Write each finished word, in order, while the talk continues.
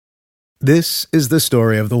This is the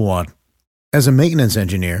story of the one. As a maintenance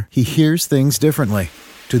engineer, he hears things differently.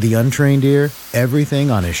 To the untrained ear,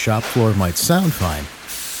 everything on his shop floor might sound fine,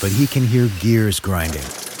 but he can hear gears grinding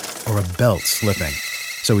or a belt slipping.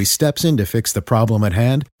 So he steps in to fix the problem at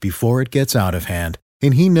hand before it gets out of hand.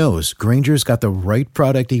 And he knows Grainger's got the right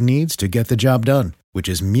product he needs to get the job done, which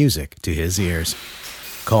is music to his ears.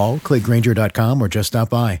 Call, click Grainger.com, or just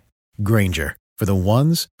stop by. Grainger, for the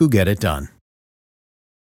ones who get it done.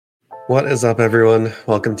 What is up, everyone?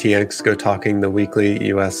 Welcome to Yanks Go Talking, the weekly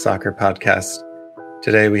U.S. soccer podcast.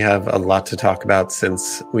 Today we have a lot to talk about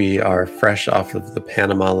since we are fresh off of the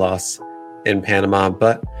Panama loss in Panama.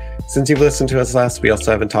 But since you've listened to us last, we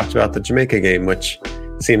also haven't talked about the Jamaica game, which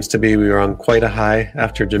seems to be we were on quite a high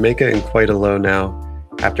after Jamaica and quite a low now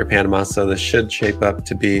after Panama. So this should shape up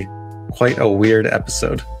to be quite a weird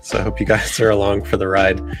episode. So I hope you guys are along for the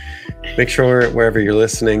ride. Make sure wherever you're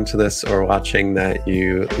listening to this or watching that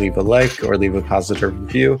you leave a like or leave a positive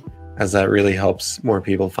review, as that really helps more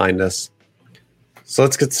people find us. So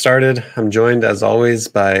let's get started. I'm joined as always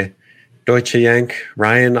by Deutsche Yank,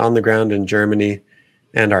 Ryan on the ground in Germany,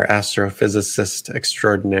 and our astrophysicist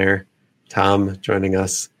extraordinaire, Tom, joining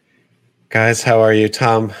us. Guys, how are you?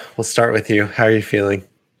 Tom, we'll start with you. How are you feeling?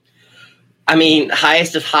 I mean,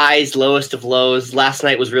 highest of highs, lowest of lows. Last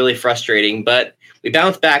night was really frustrating, but we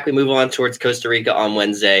bounce back. We move on towards Costa Rica on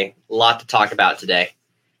Wednesday. A lot to talk about today.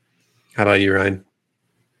 How about you, Ryan?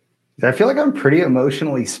 I feel like I'm pretty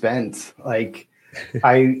emotionally spent. Like,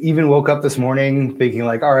 I even woke up this morning thinking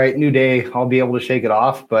like, all right, new day, I'll be able to shake it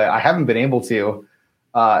off, but I haven't been able to.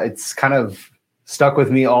 It's kind of stuck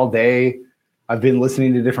with me all day. I've been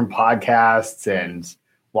listening to different podcasts and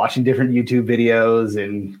watching different YouTube videos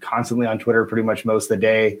and constantly on Twitter pretty much most of the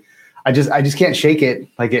day. I just can't shake it.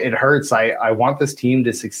 Like it hurts. I want this team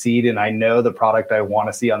to succeed, and I know the product I want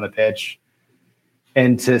to see on the pitch,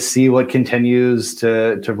 and to see what continues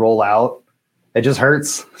to roll out, it just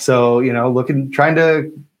hurts. So, trying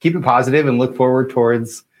to keep it positive and look forward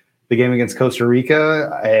towards the game against Costa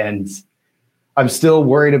Rica. And I'm still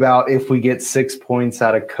worried about if we get 6 points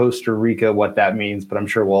out of Costa Rica, what that means, but I'm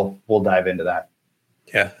sure we'll dive into that.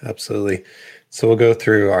 Yeah, absolutely. So we'll go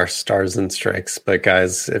through our stars and strikes. But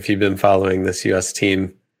guys, if you've been following this U.S.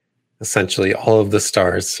 team, essentially all of the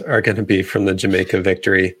stars are going to be from the Jamaica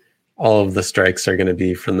victory. All of the strikes are going to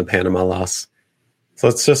be from the Panama loss. So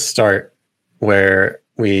let's just start where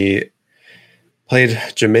we played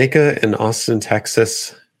Jamaica in Austin,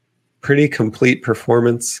 Texas. Pretty complete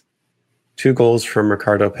performance. 2 goals from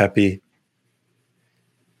Ricardo Pepi.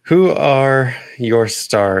 Who are your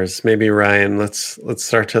stars? Maybe Ryan, let's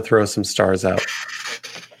start to throw some stars out.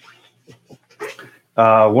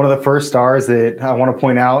 One of the first stars that I want to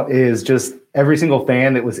point out is just every single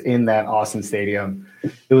fan that was in that Austin stadium.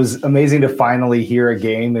 It was amazing to finally hear a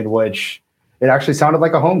game in which it actually sounded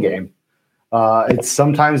like a home game. It's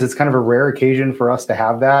kind of a rare occasion for us to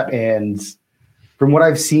have that. And from what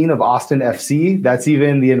I've seen of Austin FC, that's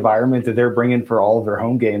even the environment that they're bringing for all of their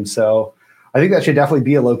home games. So I think that should definitely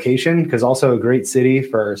be a location, because also a great city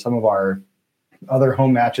for some of our other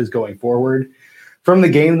home matches going forward. From the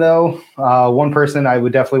game, though, one person I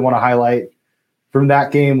would definitely want to highlight from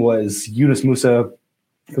that game was Yunus Musa.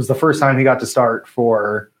 It was the first time he got to start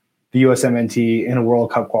for the USMNT in a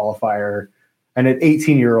World Cup qualifier. And at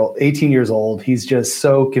 18 years old, he's just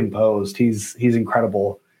so composed. He's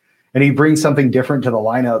incredible. And he brings something different to the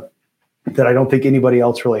lineup that I don't think anybody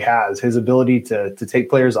else really has. His ability to take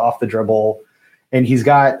players off the dribble, and he's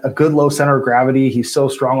got a good low center of gravity. He's so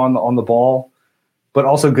strong on the ball, but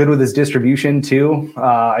also good with his distribution too.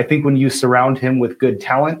 I think when you surround him with good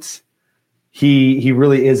talent, he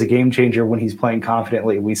really is a game changer when he's playing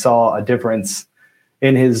confidently. We saw a difference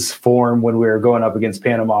in his form when we were going up against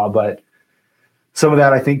Panama, but some of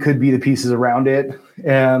that I think could be the pieces around it.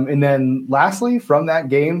 And then lastly, from that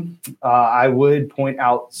game, I would point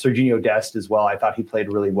out Serginho Dest as well. I thought he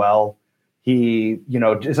played really well.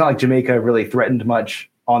 It's not like Jamaica really threatened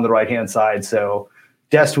much on the right-hand side. So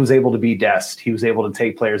Dest was able to be Dest. He was able to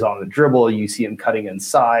take players on the dribble. You see him cutting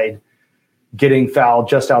inside, getting fouled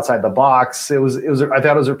just outside the box. I thought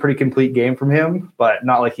it was a pretty complete game from him, but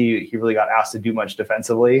not like he really got asked to do much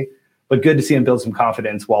defensively. But good to see him build some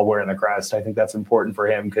confidence while wearing the crest. I think that's important for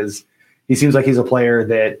him, because he seems like he's a player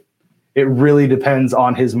that it really depends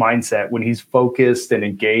on his mindset. When he's focused and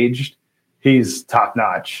engaged, he's top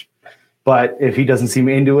notch. But if he doesn't seem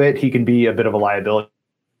into it, he can be a bit of a liability.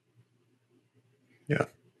 Yeah.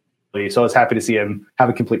 So I was happy to see him have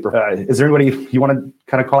a complete. Is there anybody you want to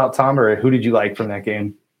kind of call out, Tom, or who did you like from that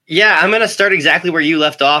game? Yeah, I'm going to start exactly where you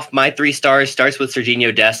left off. My 3 stars starts with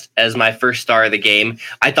Serginho Dest as my first star of the game.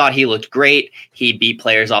 I thought he looked great. He beat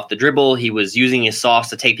players off the dribble. He was using his sauce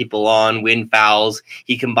to take people on, win fouls.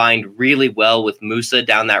 He combined really well with Musa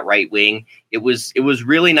down that right wing. It was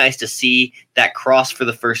really nice to see. That cross for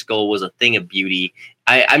the first goal was a thing of beauty.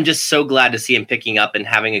 I'm just so glad to see him picking up and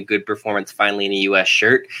having a good performance finally in a U.S.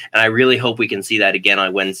 shirt, and I really hope we can see that again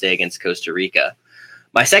on Wednesday against Costa Rica.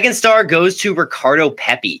 My second star goes to Ricardo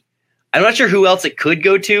Pepi. I'm not sure who else it could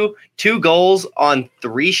go to. 2 goals on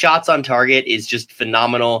 3 shots on target is just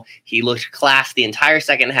phenomenal. He looked class the entire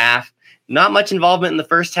second half. Not much involvement in the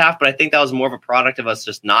first half, but I think that was more of a product of us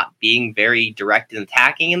just not being very direct and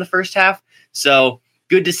attacking in the first half. So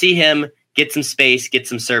good to see him get some space, get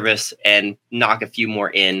some service, and knock a few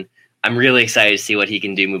more in. I'm really excited to see what he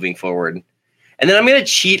can do moving forward. And then I'm going to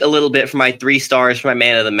cheat a little bit for my 3 stars for my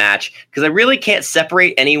man of the match because I really can't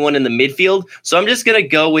separate anyone in the midfield. So I'm just going to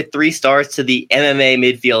go with 3 stars to the MMA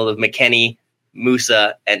midfield of McKennie,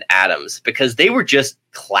 Musa, and Adams because they were just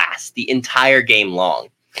class the entire game long.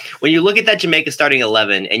 When you look at that Jamaica starting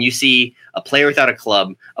 11 and you see a player without a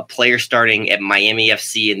club, a player starting at Miami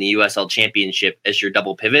FC in the USL Championship as your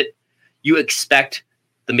double pivot, you expect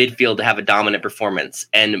the midfield to have a dominant performance.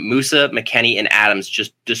 And Musa, McKennie, and Adams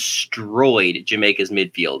just destroyed Jamaica's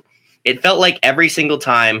midfield. It felt like every single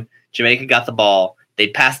time Jamaica got the ball,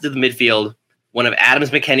 they'd pass it to the midfield. One of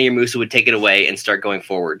Adams, McKennie, or Musa would take it away and start going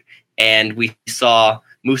forward. And we saw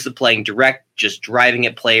Musa playing direct, just driving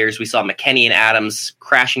at players. We saw McKennie and Adams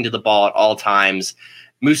crashing to the ball at all times.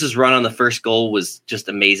 Musa's run on the first goal was just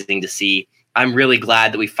amazing to see. I'm really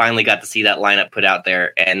glad that we finally got to see that lineup put out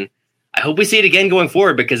there, and I hope we see it again going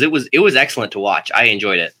forward because it was excellent to watch. I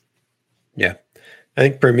enjoyed it. Yeah. I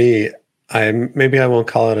think for me, I won't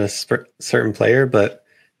call it a certain player, but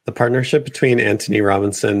the partnership between Anthony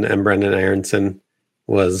Robinson and Brendan Aronson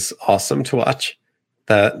was awesome to watch.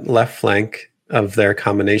 That left flank of their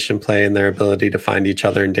combination play and their ability to find each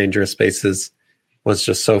other in dangerous spaces was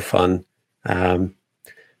just so fun. I'm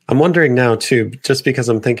wondering now too, just because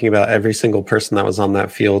I'm thinking about every single person that was on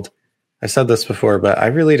that field. I said this before, but I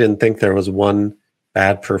really didn't think there was one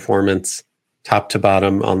bad performance top to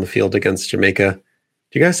bottom on the field against Jamaica.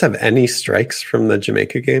 Do you guys have any strikes from the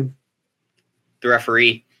Jamaica game? The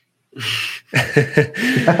referee.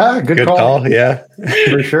 Good call. Yeah.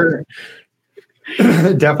 For sure.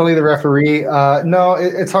 Definitely the referee. No,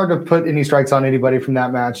 it's hard to put any strikes on anybody from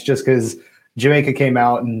that match just because Jamaica came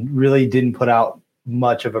out and really didn't put out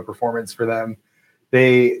much of a performance for them.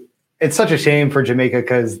 It's such a shame for Jamaica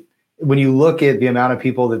because when you look at the amount of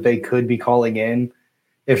people that they could be calling in,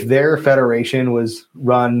 if their federation was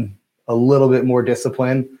run a little bit more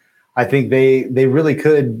disciplined, I think they really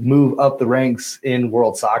could move up the ranks in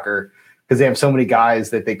world soccer because they have so many guys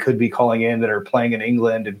that they could be calling in that are playing in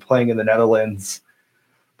England and playing in the Netherlands.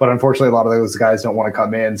 But unfortunately, a lot of those guys don't want to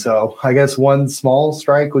come in. So I guess one small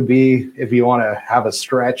strike would be, if you want to have a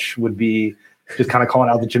stretch, would be just kind of calling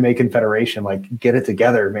out the Jamaican Federation, like, get it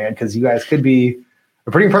together, man, because you guys could be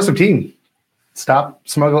a pretty impressive team. Stop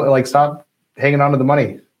smuggling, stop hanging on to the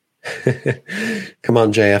money. Come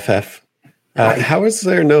on, JFF. How is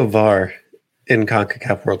there no VAR in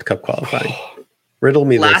CONCACAF World Cup qualifying? Riddle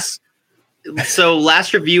me this. So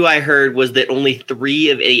last review I heard was that only 3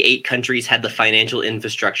 of 8 countries had the financial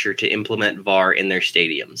infrastructure to implement VAR in their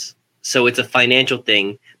stadiums. So it's a financial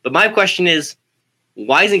thing. But my question is,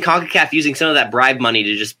 why isn't CONCACAF using some of that bribe money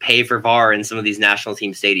to just pay for VAR in some of these national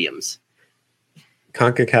team stadiums?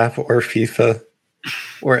 CONCACAF or FIFA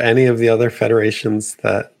or any of the other federations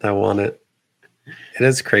that want it. It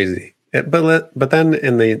is crazy. But then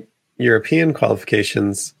in the European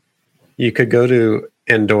qualifications, you could go to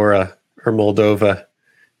Andorra or Moldova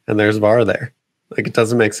and there's VAR there. Like, it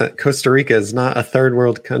doesn't make sense. Costa Rica is not a third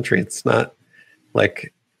world country. It's not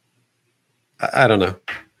like, I don't know.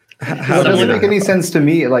 How does it make any sense to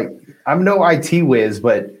me? Like, I'm no IT whiz,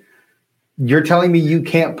 but you're telling me you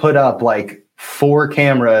can't put up 4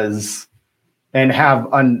 cameras and have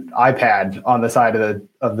an iPad on the side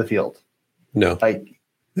of the field? No,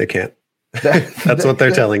 they can't. That's what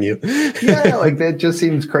they're telling you. Yeah, that just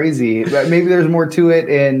seems crazy. Maybe there's more to it,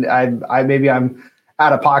 and I'm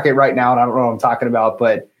out of pocket right now, and I don't know what I'm talking about.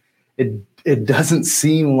 But it doesn't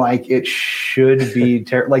seem like it should be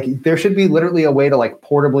there should be literally a way to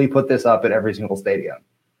portably put this up at every single stadium.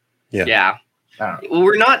 Yeah. Well,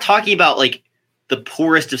 we're not talking about the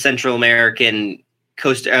poorest of Central American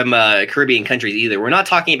Caribbean countries either. We're not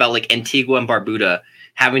talking about Antigua and Barbuda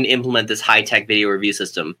having to implement this high-tech video review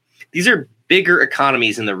system. These are bigger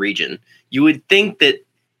economies in the region. You would think that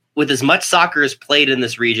with as much soccer as played in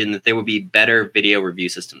this region, that there would be better video review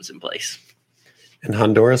systems in place. And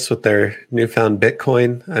Honduras with their newfound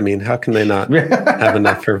Bitcoin. I mean, how can they not have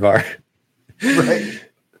enough for VAR? Right.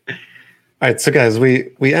 All right, so guys,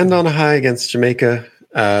 we end on a high against Jamaica.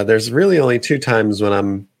 There's really only 2 times when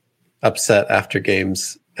I'm upset after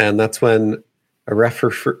games, and that's when a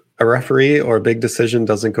referee or a big decision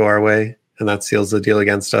doesn't go our way, and that seals the deal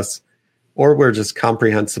against us, or we're just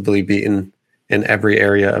comprehensively beaten in every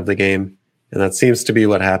area of the game, and that seems to be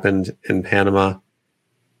what happened in Panama.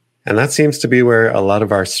 And that seems to be where a lot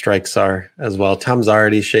of our strikes are as well. Tom's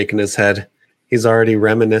already shaking his head. He's already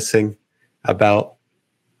reminiscing about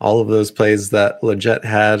all of those plays that Lletget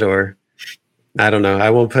had, or I don't know. I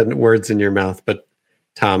won't put words in your mouth, but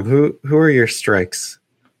Tom, who are your strikes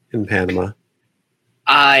in Panama?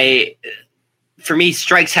 For me,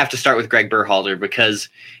 strikes have to start with Greg Berhalter, because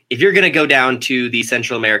if you're going to go down to the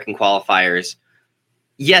Central American qualifiers,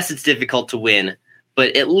 yes, it's difficult to win,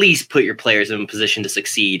 but at least put your players in a position to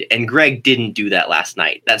succeed. And Greg didn't do that last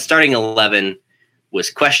night. That starting 11 was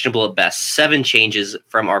questionable at best. 7 changes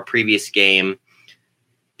from our previous game.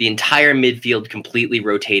 The entire midfield completely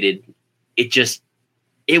rotated.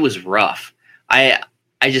 It was rough.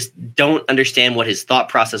 I just don't understand what his thought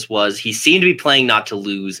process was. He seemed to be playing not to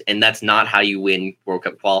lose, and that's not how you win World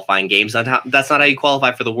Cup qualifying games. That's not how you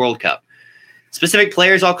qualify for the World Cup. Specific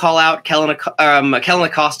players I'll call out: Kellen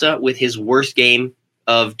Acosta with his worst game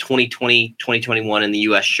of 2020, 2021 in the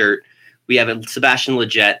U.S. shirt. We have Sebastian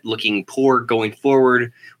Lletget looking poor going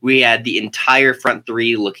forward. We had the entire front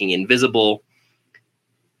 3 looking invisible.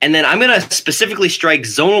 And then I'm going to specifically strike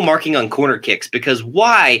zonal marking on corner kicks, because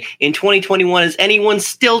why in 2021 is anyone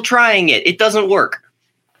still trying it? It doesn't work.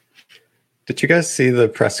 Did you guys see the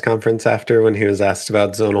press conference after when he was asked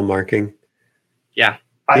about zonal marking? Yeah.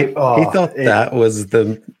 He thought that was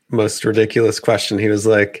the most ridiculous question. He was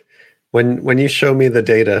like, when you show me the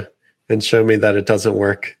data and show me that it doesn't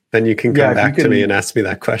work, then you can come back to me and ask me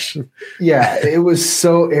that question. Yeah, it was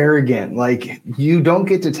so arrogant. Like, you don't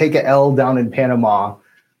get to take an L down in Panama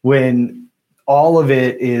when all of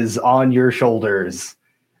it is on your shoulders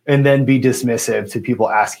and then be dismissive to people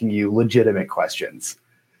asking you legitimate questions.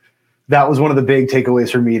 That was one of the big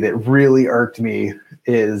takeaways for me that really irked me.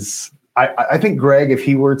 Is I think Greg, if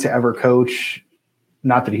he were to ever coach,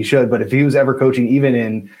 not that he should, but if he was ever coaching even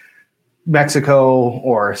in Mexico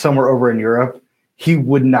or somewhere over in Europe, he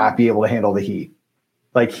would not be able to handle the heat.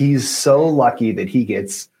 Like, he's so lucky that he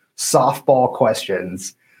gets softball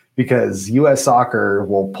questions, because U.S. Soccer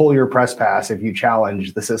will pull your press pass if you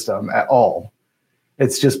challenge the system at all.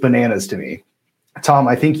 It's just bananas to me. Tom,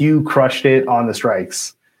 I think you crushed it on the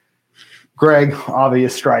strikes. Greg,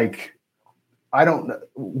 obvious strike.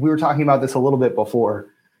 We were talking about this a little bit before.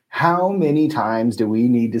 How many times do we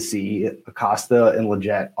need to see Acosta and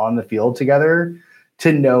Lletget on the field together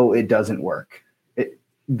to know it doesn't work?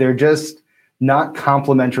 They're just not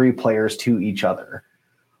complementary players to each other.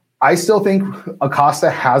 I still think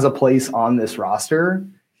Acosta has a place on this roster,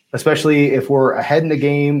 especially if we're ahead in the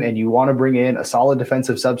game and you want to bring in a solid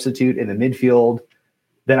defensive substitute in the midfield.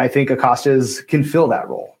 Then I think Acosta can fill that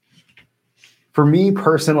role. For me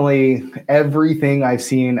personally, everything I've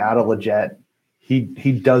seen out of Lletget,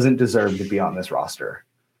 he doesn't deserve to be on this roster.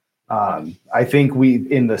 I think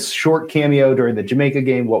in the short cameo during the Jamaica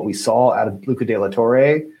game, what we saw out of Luca De La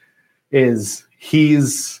Torre is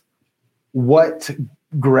he's what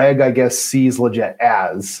Greg, I guess, sees Lletget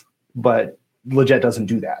as, but Lletget doesn't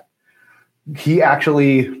do that. He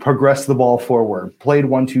actually progressed the ball forward, played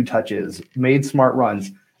 1-2 touches, made smart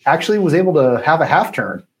runs, actually was able to have a half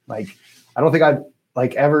turn. Like, I don't think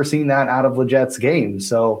I've ever seen that out of Lletget's game.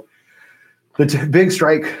 So the big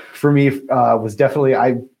strike for me was definitely,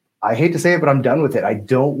 I hate to say it, but I'm done with it. I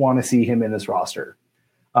don't want to see him in this roster.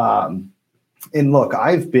 And look,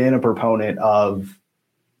 I've been a proponent of,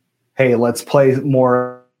 hey, let's play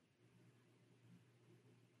more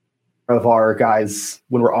of our guys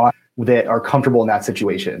when we're on that are comfortable in that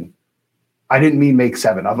situation. I didn't mean make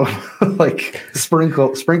 7 of them. Like,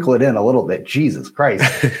 sprinkle it in a little bit. Jesus Christ.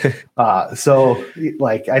 So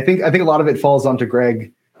like, I think a lot of it falls onto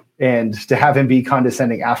Greg, and to have him be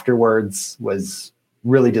condescending afterwards was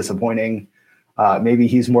really disappointing. Maybe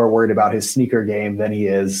he's more worried about his sneaker game than he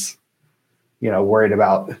is, worried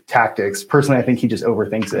about tactics. Personally, I think he just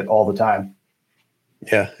overthinks it all the time.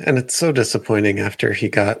 Yeah, and it's so disappointing after he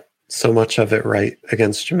got so much of it right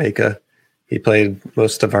against Jamaica. He played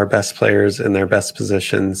most of our best players in their best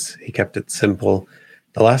positions. He kept it simple.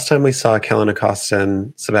 The last time we saw Kellen Acosta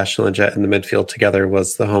and Sebastian Lletget in the midfield together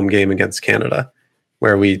was the home game against Canada,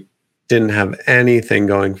 where we didn't have anything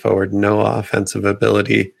going forward, no offensive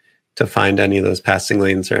ability to find any of those passing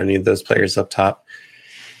lanes or any of those players up top.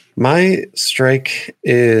 My strike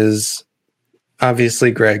is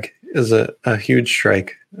obviously Greg is a huge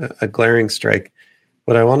strike, a glaring strike.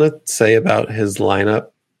 What I want to say about his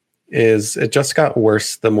lineup is it just got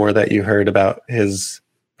worse the more that you heard about his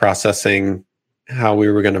processing how we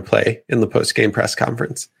were going to play in the post-game press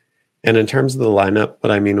conference. And in terms of the lineup,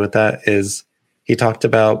 what I mean with that is he talked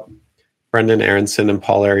about Brendan Aronson and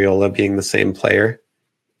Paul Arriola being the same player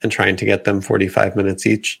and trying to get them 45 minutes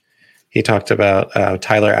each. He talked about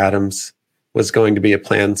Tyler Adams was going to be a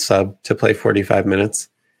planned sub to play 45 minutes.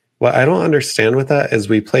 What I don't understand with that is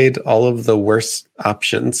we played all of the worst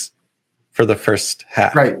options for the first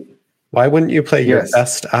half. Right. Why wouldn't you play your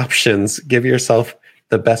best options, give yourself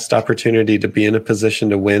the best opportunity to be in a position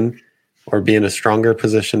to win or be in a stronger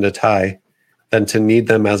position to tie than to need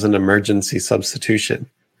them as an emergency substitution?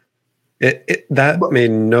 That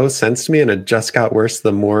made no sense to me, and it just got worse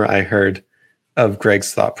the more I heard of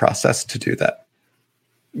Greg's thought process to do that.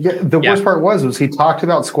 Yeah, the worst part was he talked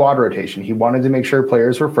about squad rotation. He wanted to make sure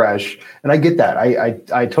players were fresh, and I get that.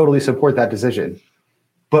 I totally support that decision.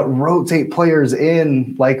 But rotate players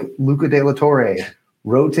in like Luca De La Torre,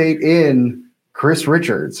 rotate in Chris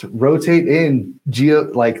Richards, rotate in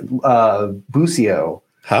Busio.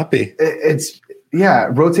 Hoppy.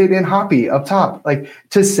 Rotate in Hoppy up top. Like,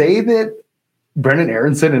 to say that Brendan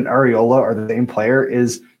Aronson and Arriola are the same player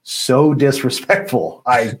is so disrespectful.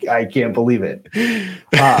 I can't believe it.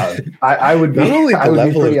 I would be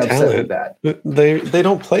pretty upset with that. They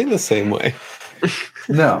don't play the same way.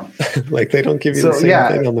 No. Like, they don't give you the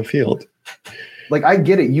same thing on the field. Like, I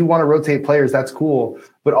get it. You want to rotate players. That's cool.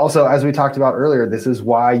 But also, as we talked about earlier, this is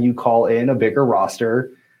why you call in a bigger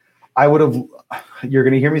roster. You're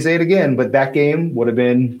going to hear me say it again, but that game would have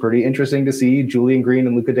been pretty interesting to see Julian Green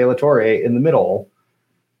and Luca De La Torre in the middle,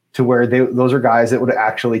 to where those are guys that would have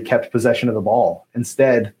actually kept possession of the ball.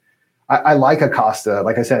 Instead, I like Acosta,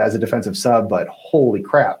 like I said, as a defensive sub, but holy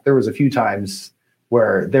crap, there was a few times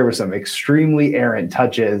where there were some extremely errant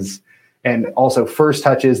touches and also first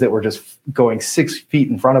touches that were just going 6 feet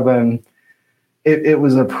in front of him. It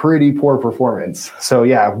was a pretty poor performance. So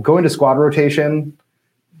yeah, going to squad rotation,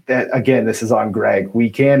 that again, this is on Greg. We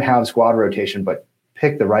can have squad rotation, but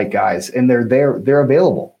pick the right guys, and they're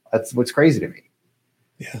available. That's what's crazy to me.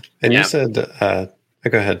 Yeah. And you said, go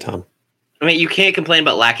ahead, Tom. I mean, you can't complain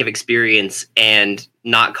about lack of experience and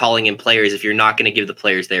not calling in players if you're not going to give the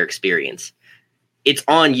players their experience. It's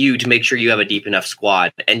on you to make sure you have a deep enough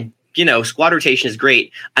squad. And, squad rotation is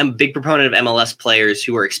great. I'm a big proponent of MLS players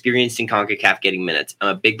who are experienced in CONCACAF getting minutes. I'm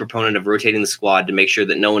a big proponent of rotating the squad to make sure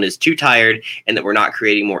that no one is too tired and that we're not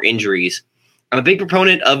creating more injuries. I'm a big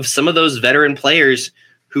proponent of some of those veteran players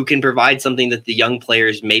who can provide something that the young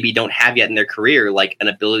players maybe don't have yet in their career, like an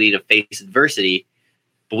ability to face adversity.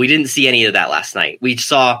 But we didn't see any of that last night. We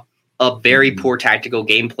saw a very poor tactical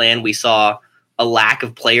game plan. We saw a lack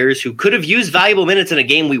of players who could have used valuable minutes in a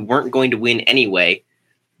game we weren't going to win anyway,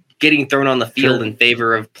 getting thrown on the field in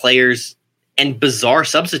favor of players and bizarre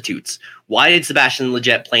substitutes. Why did Sebastian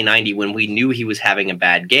Lletget play 90 when we knew he was having a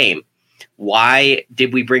bad game? Why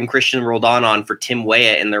did we bring Christian Roldan on for Tim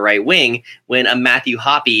Weah in the right wing when a Matthew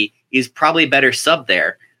Hoppe is probably a better sub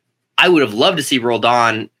there? I would have loved to see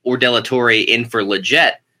Roldan or De La Torre in for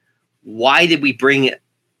Lletget. Why did we bring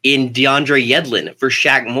in DeAndre Yedlin for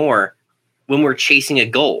Shaq Moore when we're chasing a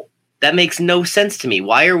goal? That makes no sense to me.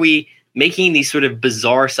 Why are we making these sort of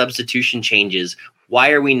bizarre substitution changes?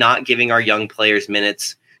 Why are we not giving our young players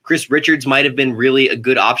minutes? Chris Richards might have been really a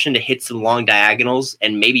good option to hit some long diagonals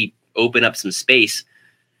and maybe open up some space.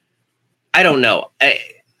 I don't know.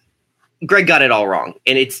 Greg got it all wrong,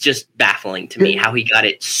 and it's just baffling to me how he got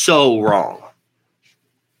it so wrong.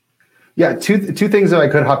 Yeah, two things that I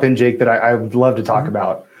could hop in, Jake, that I would love to talk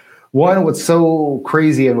about. One, what's so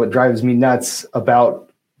crazy and what drives me nuts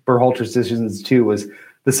about Berhalter's decisions too was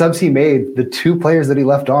the subs he made, the two players that he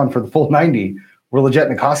left on for the full 90 were Lletget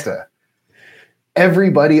and Acosta.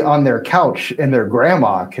 Everybody on their couch and their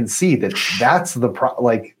grandma can see that that's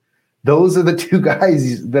those are the two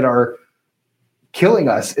guys that are killing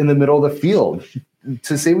us in the middle of the field.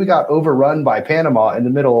 To say we got overrun by Panama in the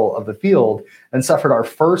middle of the field and suffered our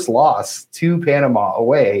first loss to Panama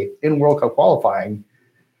away in World Cup qualifying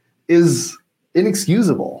is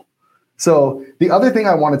inexcusable. So the other thing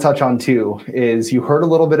I want to touch on too is you heard a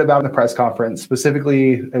little bit about in the press conference.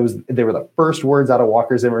 Specifically, they were the first words out of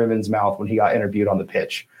Walker Zimmerman's mouth when he got interviewed on the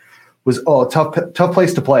pitch was, "Oh, tough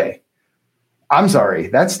place to play." I'm sorry,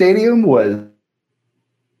 that stadium was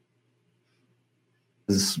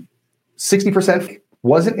 60%,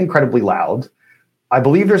 wasn't incredibly loud. I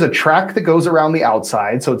believe there's a track that goes around the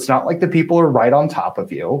outside, so it's not like the people are right on top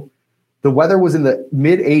of you. The weather was in the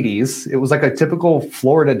mid 80s. It was like a typical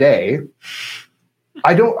Florida day.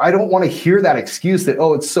 I don't want to hear that excuse that,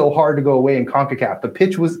 oh, it's so hard to go away in CONCACAF. The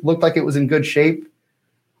pitch looked like it was in good shape.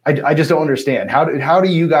 I just don't understand. How do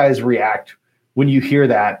you guys react when you hear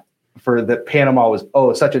that for that Panama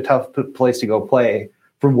was, such a tough place to go play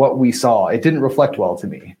from what we saw? It didn't reflect well to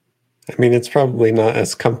me. I mean, it's probably not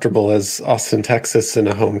as comfortable as Austin, Texas in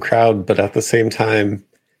a home crowd, but at the same time,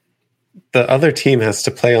 the other team has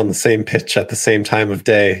to play on the same pitch at the same time of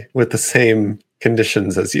day with the same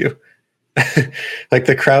conditions as you. Like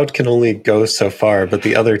the crowd can only go so far, but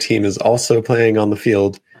the other team is also playing on the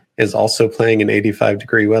field, is also playing in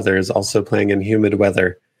 85-degree weather, is also playing in humid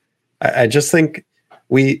weather. I just think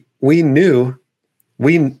we knew.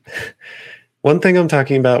 One thing I'm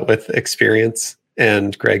talking about with experience,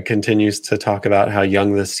 and Greg continues to talk about how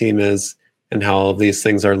young this team is and how all of these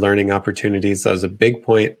things are learning opportunities. That was a big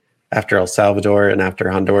point after El Salvador and after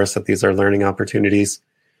Honduras, that these are learning opportunities.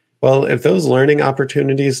 Well, if those learning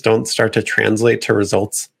opportunities don't start to translate to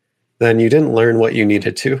results, then you didn't learn what you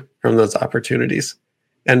needed to from those opportunities.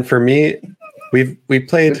 And for me, we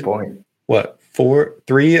played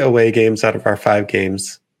three away games out of our 5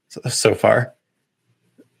 games so far.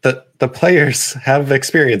 The players have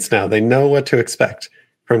experience now. They know what to expect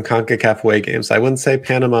from CONCACAF away games. I wouldn't say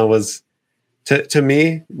Panama was, to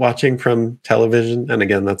me, watching from television, and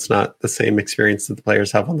again, that's not the same experience that the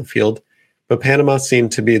players have on the field, but Panama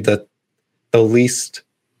seemed to be the least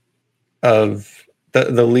of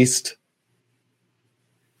the least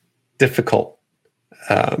difficult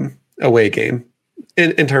away game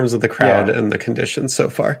in terms of the crowd and the conditions so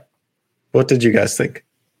far. What did you guys think?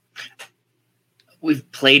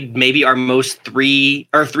 We've played maybe our three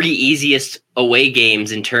easiest away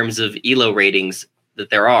games in terms of ELO ratings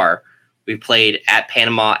that there are. We played at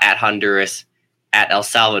Panama, at Honduras, at El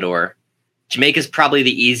Salvador. Jamaica's probably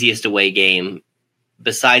the easiest away game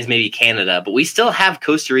besides maybe Canada, but we still have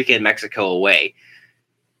Costa Rica and Mexico away.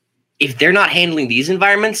 If they're not handling these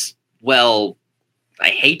environments, well, I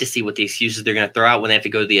hate to see what the excuses they're going to throw out when they have to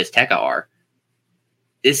go to the Azteca are.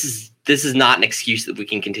 This is not an excuse that we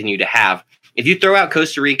can continue to have. If you throw out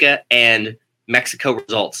Costa Rica and Mexico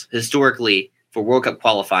results, historically for World Cup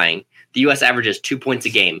qualifying, the U.S. averages 2 points a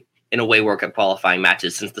game in away World Cup qualifying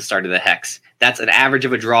matches since the start of the Hex. That's an average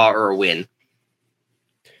of a draw or a win.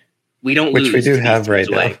 We don't lose. Which we do have right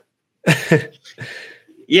now.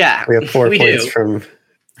 Yeah. We have 4 points from...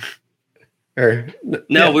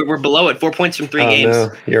 we're below it. 4 points from 3 games.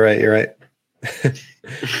 No, you're right.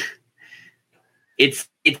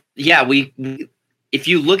 If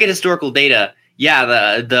you look at historical data,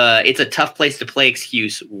 the it's a tough place to play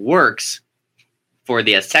excuse works for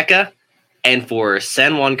the Azteca and for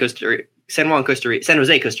San Jose,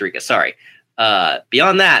 Costa Rica. Sorry.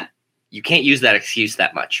 Beyond that, you can't use that excuse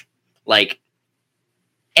that much. Like,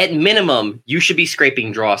 at minimum, you should be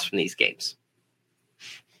scraping draws from these games.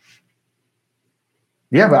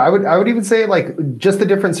 Yeah, but I would even say, like, just the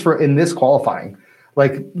difference in this qualifying.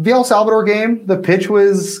 Like the El Salvador game, the pitch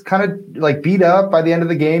was kind of like beat up by the end of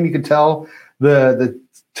the game. You could tell the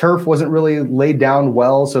turf wasn't really laid down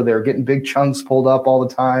well, so they were getting big chunks pulled up all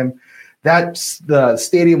the time. The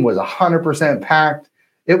stadium was 100% packed.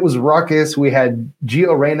 It was ruckus. We had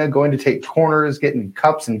Gio Reyna going to take corners, getting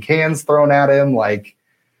cups and cans thrown at him. Like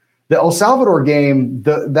the El Salvador game,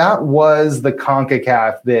 that was the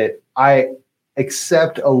CONCACAF that I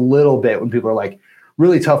accept a little bit when people are like,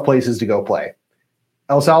 really tough places to go play.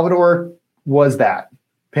 El Salvador was that.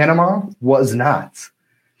 Panama was not.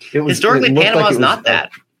 Historically, Panama is not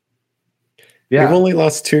that. Yeah. We've only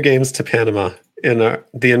lost 2 games to Panama in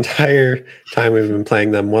the entire time we've been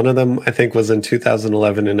playing them. One of them, I think, was in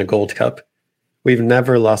 2011 in a Gold Cup. We've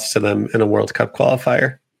never lost to them in a World Cup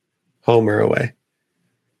qualifier, home or away.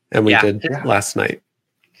 And we did last night.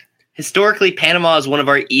 Historically, Panama is one of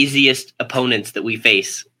our easiest opponents that we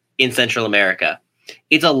face in Central America.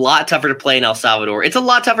 It's a lot tougher to play in El Salvador. It's a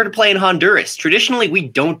lot tougher to play in Honduras. Traditionally, we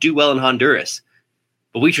don't do well in Honduras,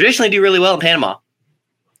 but we traditionally do really well in Panama.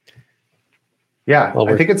 Yeah,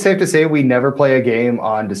 I think it's safe to say we never play a game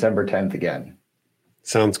on December 10th again.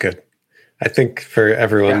 Sounds good. I think for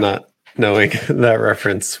everyone not knowing that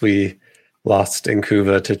reference, we lost in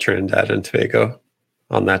Cuba to Trinidad and Tobago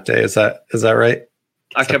on that day. Is that right?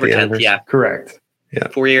 October 10th, yeah. Correct. Yeah.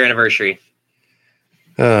 4-year anniversary.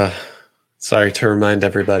 Sorry to remind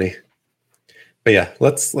everybody. But yeah,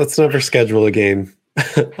 let's never schedule a game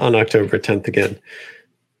on October 10th again.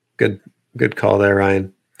 Good call there,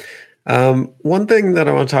 Ryan. One thing that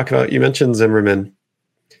I want to talk about, you mentioned Zimmerman.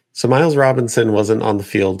 So Miles Robinson wasn't on the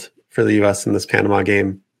field for the U.S. in this Panama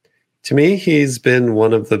game. To me, he's been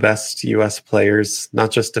one of the best U.S. players, not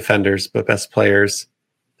just defenders, but best players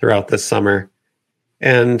throughout this summer.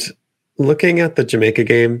 And looking at the Jamaica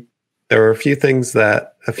game, there were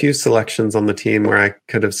a few selections on the team where I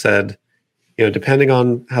could have said, depending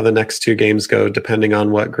on how the next two games go, depending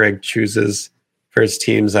on what Greg chooses for his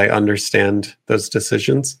teams, I understand those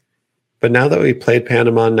decisions. But now that we played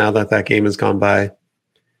Panama, now that game has gone by,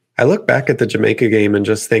 I look back at the Jamaica game and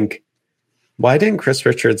just think, why didn't Chris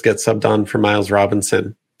Richards get subbed on for Miles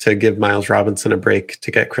Robinson to give Miles Robinson a break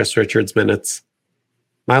to get Chris Richards minutes?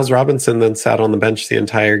 Miles Robinson then sat on the bench the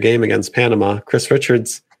entire game against Panama. Chris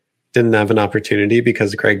Richards didn't have an opportunity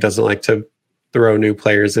because Greg doesn't like to throw new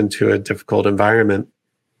players into a difficult environment.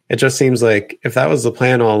 It just seems like if that was the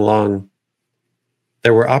plan all along,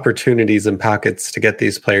 there were opportunities and pockets to get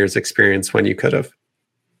these players experience when you could have.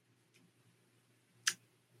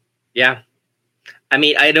 Yeah. I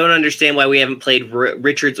mean, I don't understand why we haven't played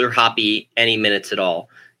Richards or Hoppe any minutes at all.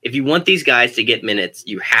 If you want these guys to get minutes,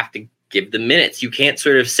 you have to give them minutes. You can't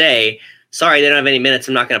sort of say, sorry, they don't have any minutes,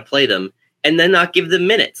 I'm not going to play them, and then not give them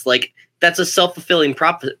minutes. Like, that's a self-fulfilling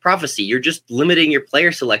prophecy. You're just limiting your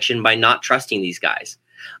player selection by not trusting these guys.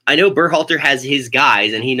 I know Berhalter has his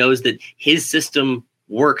guys, and he knows that his system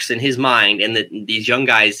works in his mind, and that these young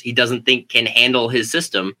guys he doesn't think can handle his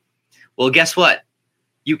system. Well, guess what?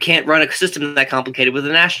 You can't run a system that complicated with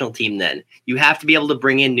a national team then. You have to be able to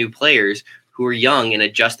bring in new players who are young and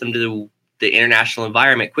adjust them to the international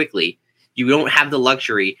environment quickly. You don't have the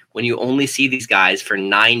luxury when you only see these guys for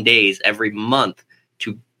 9 days every month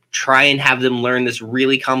to try and have them learn this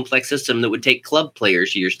really complex system that would take club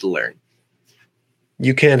players years to learn.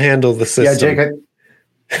 You can't handle the system. Yeah, Jake.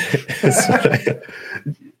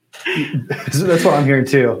 That's what I'm hearing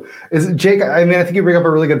too. Jake, I mean, I think you bring up a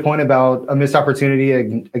really good point about a missed opportunity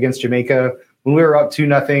against Jamaica. When we were up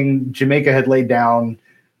 2-0, Jamaica had laid down.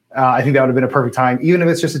 I think that would have been a perfect time, even if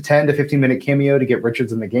it's just a 10 to 15 minute cameo to get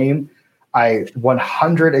Richards in the game. I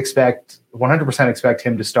 100% expect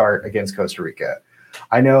him to start against Costa Rica.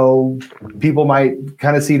 I know people might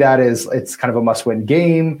kind of see that as it's kind of a must-win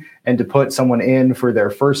game, and to put someone in for their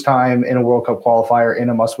first time in a World Cup qualifier in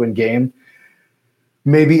a must-win game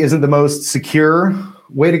maybe isn't the most secure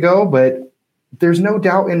way to go, but there's no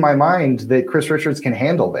doubt in my mind that Chris Richards can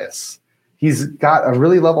handle this. He's got a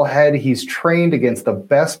really level head. He's trained against the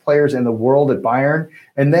best players in the world at Bayern,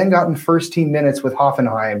 and then gotten first team minutes with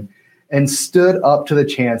Hoffenheim and stood up to the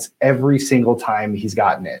chance every single time he's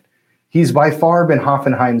gotten it. He's by far been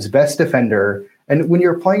Hoffenheim's best defender. And when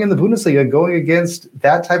you're playing in the Bundesliga, going against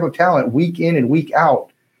that type of talent week in and week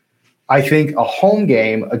out, I think a home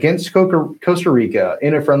game against Costa Rica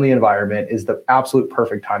in a friendly environment is the absolute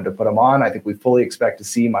perfect time to put him on. I think we fully expect to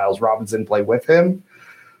see Miles Robinson play with him.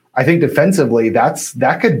 I think defensively,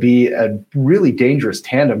 that could be a really dangerous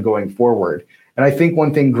tandem going forward. And I think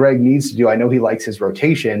one thing Greg needs to do, I know he likes his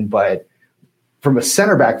rotation, but from a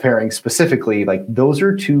center back pairing specifically, like those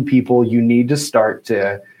are two people you need to start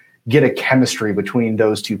to get a chemistry between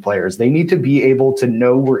those two players. They need to be able to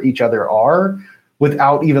know where each other are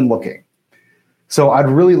without even looking. So I'd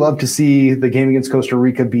really love to see the game against Costa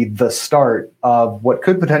Rica be the start of what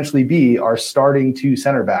could potentially be our starting two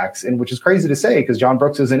center backs, and which is crazy to say because John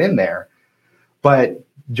Brooks isn't in there. But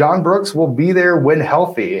John Brooks will be there when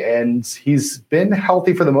healthy, and he's been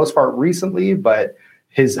healthy for the most part recently, but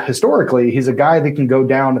historically, he's a guy that can go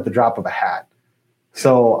down at the drop of a hat.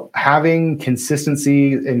 So having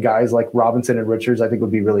consistency in guys like Robinson and Richards, I think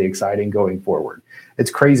would be really exciting going forward.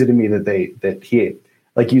 It's crazy to me that he,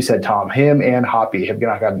 like you said, Tom, him and Hoppe have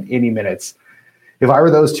not gotten any minutes. If I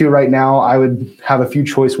were those two right now, I would have a few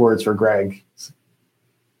choice words for Greg.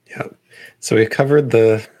 Yeah. So we covered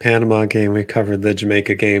the Panama game. We covered the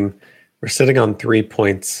Jamaica game. We're sitting on 3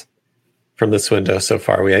 points from this window so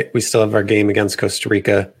far. We still have our game against Costa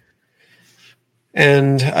Rica.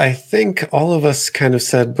 And I think all of us kind of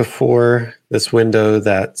said before this window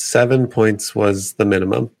that 7 points was the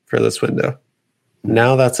minimum for this window.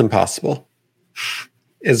 Now that's impossible.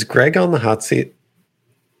 Is Greg on the hot seat?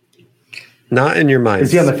 Not in your mind.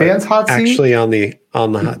 Is he on the fans' hot seat? Actually on the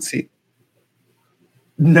hot seat.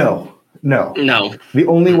 No. The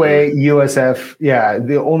only way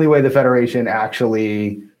the only way the Federation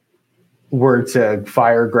actually were to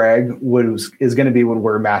fire Greg is going to be when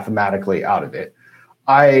we're mathematically out of it.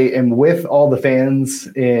 I am with all the fans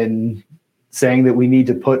in saying that we need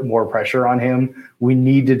to put more pressure on him. We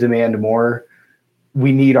need to demand more.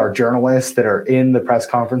 We need our journalists that are in the press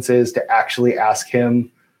conferences to actually ask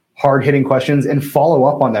him hard-hitting questions and follow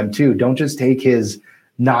up on them too. Don't just take his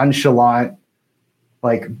nonchalant,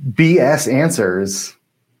 like BS answers.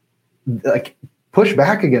 Like push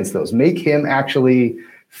back against those. Make him actually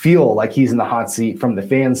feel like he's in the hot seat from the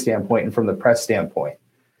fan standpoint and from the press standpoint.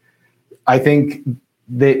 I think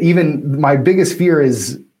that even my biggest fear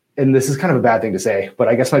is and this is kind of a bad thing to say, but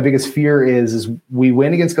I guess my biggest fear is we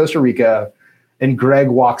win against Costa Rica and Greg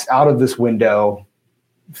walks out of this window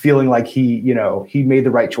feeling like he made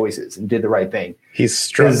the right choices and did the right thing. He's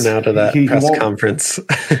strutting out of that press conference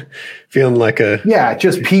feeling like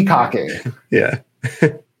just peacocking. Yeah.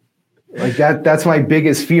 Like that's my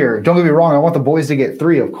biggest fear. Don't get me wrong. I want the boys to get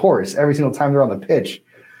 3, of course, every single time they're on the pitch,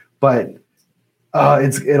 but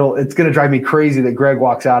it's going to drive me crazy that Greg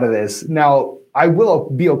walks out of this. Now, I will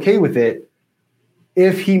be okay with it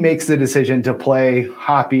if he makes the decision to play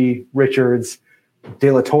Hoppy, Richards,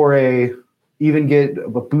 De La Torre, even get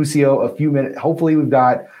Busio a few minutes. Hopefully we've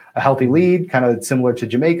got a healthy lead, kind of similar to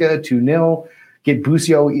Jamaica, 2-0. Get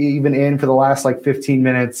Busio even in for the last 15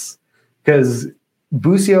 minutes, because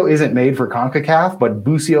Busio isn't made for CONCACAF, but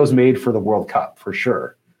Busio's made for the World Cup for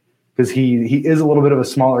sure, because he is a little bit of a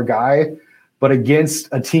smaller guy, but against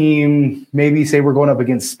a team, maybe say we're going up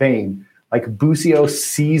against Spain, Busio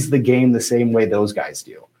sees the game the same way those guys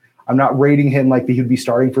do. I'm not rating him like he would be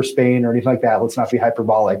starting for Spain or anything like that. Let's not be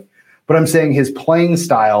hyperbolic. But I'm saying his playing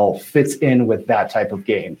style fits in with that type of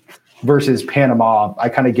game versus Panama. I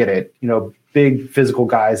kind of get it. Big physical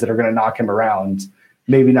guys that are going to knock him around,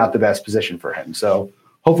 maybe not the best position for him. So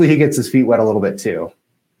hopefully he gets his feet wet a little bit too.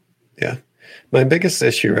 Yeah. My biggest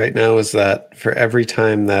issue right now is that for every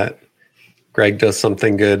time that Greg does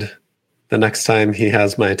something good, the next time he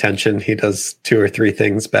has my attention, he does 2 or 3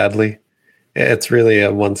 things badly. It's really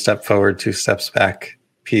a 1 step forward, 2 steps back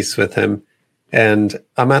piece with him. And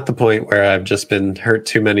I'm at the point where I've just been hurt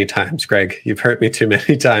too many times. Greg, you've hurt me too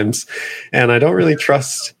many times. And I don't really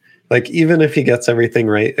trust, even if he gets everything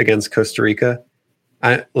right against Costa Rica,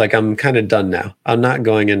 I'm kind of done now. I'm not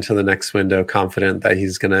going into the next window confident that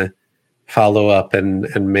he's going to follow up and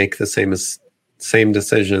make the same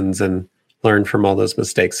decisions and learn from all those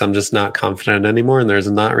mistakes. I'm just not confident anymore. And there's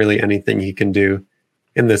not really anything he can do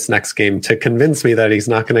in this next game to convince me that he's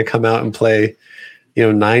not going to come out and play,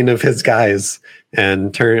 9 of his guys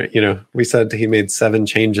and turn, we said he made 7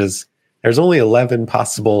 changes. There's only 11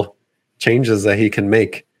 possible changes that he can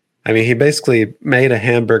make. I mean, he basically made a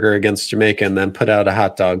hamburger against Jamaica and then put out a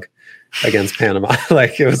hot dog against Panama.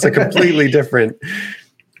 It was a completely different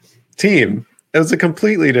team. It was a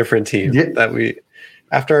completely different team that we,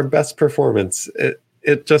 after our best performance,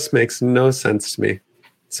 it just makes no sense to me.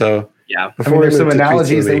 So yeah, there's some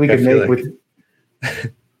analogies that we could make with.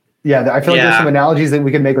 Yeah, I feel like there's some analogies that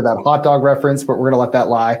we can make with that hot dog reference, but we're gonna let that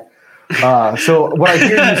lie. So what I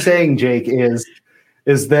hear you saying, Jake,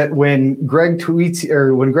 is that when Greg tweets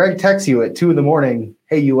or when Greg texts you at 2 a.m,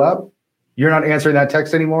 hey, you up? You're not answering that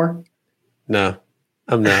text anymore? No,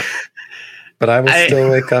 I'm not. But I will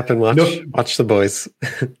still wake up and watch the boys.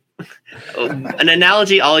 An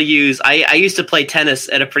analogy I'll use, I used to play tennis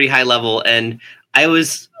at a pretty high level, and I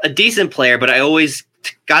was a decent player, but I always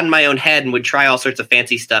got in my own head and would try all sorts of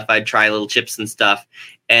fancy stuff. I'd try little chips and stuff.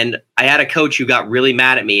 And I had a coach who got really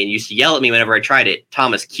mad at me and used to yell at me whenever I tried it.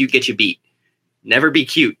 Thomas, cute gets you beat. Never be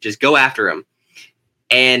cute. Just go after him.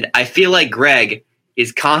 And I feel like Greg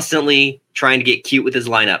is constantly trying to get cute with his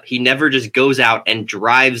lineup. He never just goes out and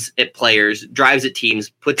drives at players, drives at teams,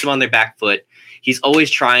 puts them on their back foot. He's always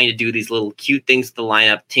trying to do these little cute things to the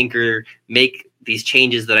lineup, tinker, make these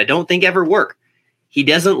changes that I don't think ever work. He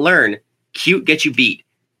doesn't learn. Cute gets you beat.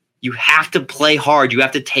 You have to play hard. You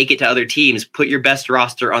have to take it to other teams, put your best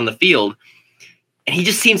roster on the field. And he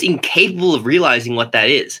just seems incapable of realizing what that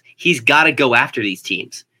is. He's got to go after these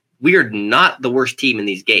teams. We are not the worst team in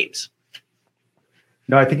these games.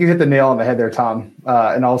 No, I think you hit the nail on the head there, Tom.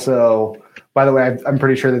 And also, by the way, I'm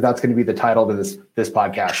pretty sure that that's going to be the title to this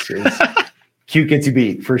podcast. Is Cute gets you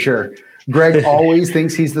beat, for sure. Greg always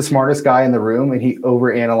thinks he's the smartest guy in the room, and he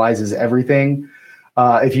overanalyzes everything.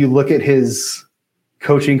 If you look at his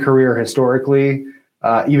coaching career historically,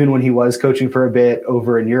 even when he was coaching for a bit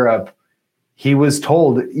over in Europe, he was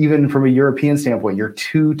told, even from a European standpoint, you're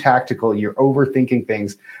too tactical, you're overthinking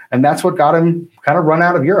things. And that's what got him kind of run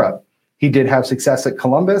out of Europe. He did have success at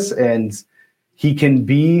Columbus, and he can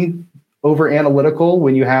be over analytical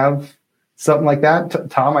when you have something like that.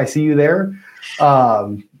 Tom, I see you there.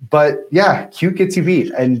 But yeah, cute gets you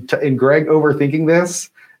beat. And Greg overthinking this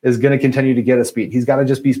is going to continue to get us beat. He's got to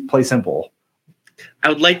just play simple. I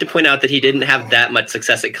would like to point out that he didn't have that much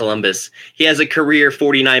success at Columbus. He has a career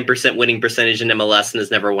 49% winning percentage in MLS and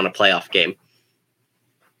has never won a playoff game.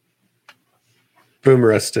 Boom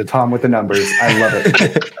roasted. Tom with the numbers. I love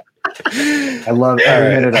it. I love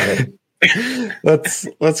every minute of it.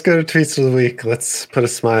 Let's go to tweets of the week. Let's put a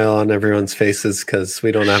smile on everyone's faces because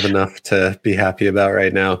we don't have enough to be happy about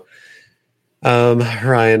right now.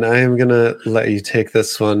 Ryan, I am going to let you take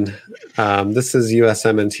this one. This is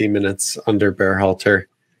USMNT minutes under Berhalter.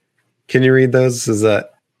 Can you read those? Is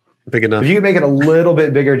that big enough? If you could make it a little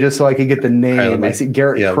bit bigger just so I could get the name. I see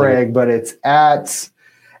Garrett Craig, but it's at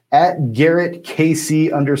Garrett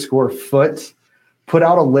KC _foot. Put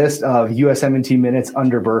out a list of USMNT minutes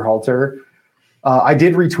under Berhalter. I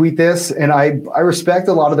did retweet this, and I respect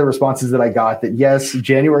a lot of the responses that I got that, yes,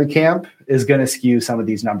 January camp is going to skew some of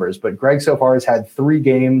these numbers, but Greg so far has had 3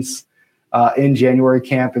 games in January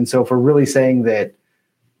camp. And so if we're really saying that,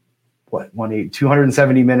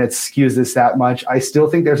 270 minutes skews this that much, I still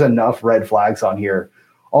think there's enough red flags on here.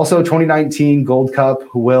 Also, 2019 Gold Cup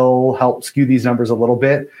will help skew these numbers a little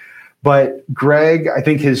bit. But Greg, I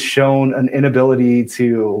think, has shown an inability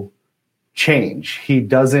to change. He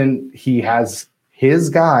has his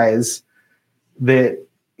guys that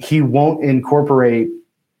he won't incorporate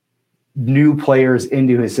new players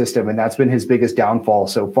into his system. And that's been his biggest downfall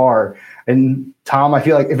so far. And Tom, I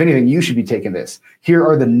feel like if anything, you should be taking this. Here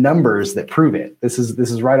are the numbers that prove it. This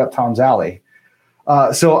is right up Tom's alley.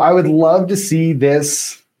 So I would love to see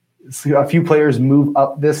a few players move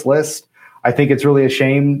up this list. I think it's really a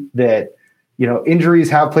shame that, injuries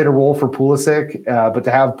have played a role for Pulisic, but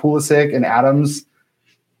to have Pulisic and Adams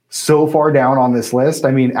so far down on this list,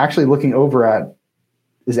 I mean, actually looking over at,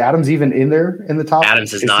 is Adams even in there in the top?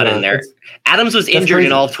 Adams is not in there. Adams was injured crazy.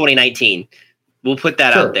 In all of 2019. We'll put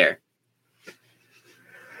that out there.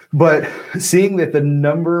 But seeing that the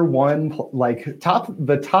number one,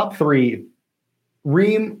 the top 3,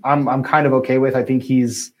 Ream, I'm kind of okay with. I think he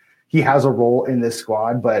has a role in this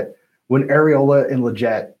squad, but when Areola and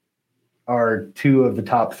Lletget are 2 of the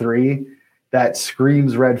top 3, that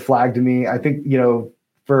screams red flag to me. I think,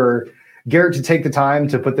 for Garrett to take the time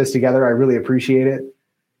to put this together, I really appreciate it,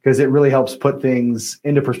 because it really helps put things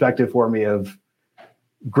into perspective for me of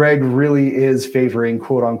Greg really is favoring,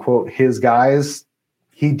 quote unquote, his guys.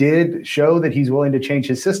 He did show that he's willing to change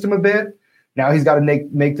his system a bit. Now he's got to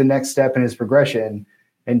make the next step in his progression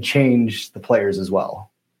and change the players as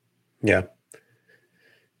well. Yeah.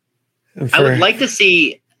 I would like to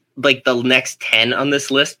see the next 10 on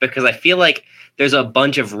this list, because I feel like there's a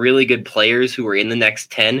bunch of really good players who are in the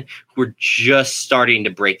next 10 who are just starting to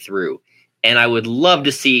break through. And I would love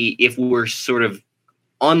to see if we're sort of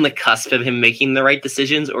on the cusp of him making the right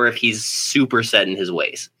decisions, or if he's super set in his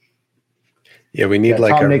ways. Yeah, we need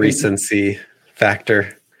a recency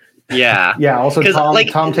factor. Yeah. Yeah. Also,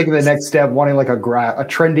 Tom taking the next step, wanting a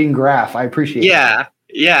trending graph. I appreciate that.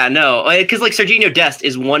 Yeah, no. Because Serginho Dest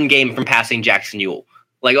is 1 game from passing Jackson Ewell.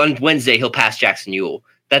 On Wednesday, he'll pass Jackson Ewell.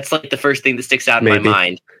 That's the first thing that sticks out in my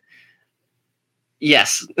mind.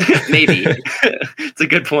 Yes, maybe. It's a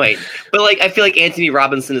good point. But I feel like Anthony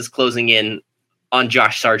Robinson is closing in on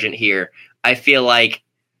Josh Sargent here. I feel like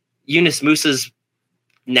Yunus Musa's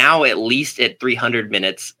now at least at 300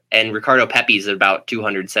 minutes, and Ricardo Pepi's at about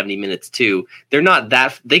 270 minutes too. They're not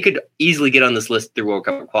they could easily get on this list through World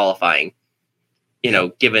Cup qualifying,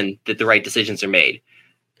 given that the right decisions are made.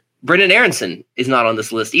 Brendan Aronson is not on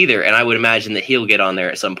this list either, and I would imagine that he'll get on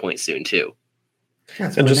there at some point soon too.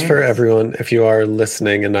 And just for everyone, if you are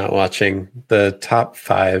listening and not watching, the top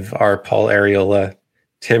 5 are Paul Areola,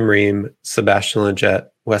 Tim Ream, Sebastian Lletget,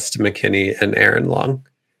 Weston McKennie, and Aaron Long.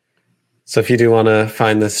 So if you do want to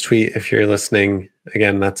find this tweet, if you're listening,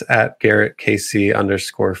 again, that's at Garrett KC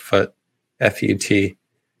 _foot FUT.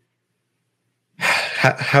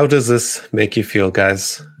 How does this make you feel,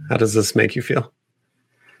 guys? How does this make you feel?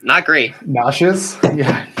 Not great. Nauseous?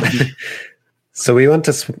 Yeah. So we went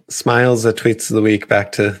to Smiles at Tweets of the Week,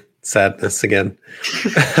 back to sadness again.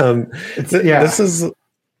 This is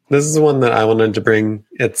the one that I wanted to bring.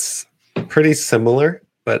 It's pretty similar,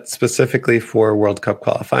 but specifically for World Cup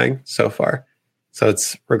qualifying so far. So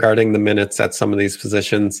it's regarding the minutes at some of these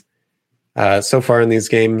positions. So far in these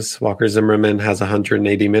games, Walker Zimmerman has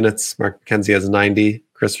 180 minutes. Mark McKenzie has 90.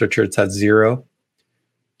 Chris Richards has 0.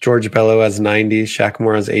 George Bello has 90. Shaq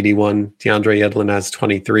Moore has 81. DeAndre Yedlin has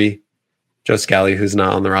 23. Joe Scally, who's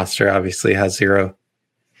not on the roster, obviously has 0.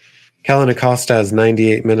 Kellen Acosta has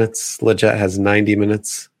 98 minutes. Lletget has 90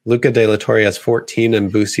 minutes. Luca De La Torre has 14,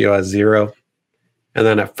 and Busio has 0. And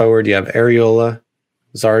then at forward, you have Areola,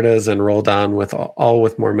 Zardes, and Roldan with all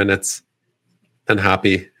with more minutes than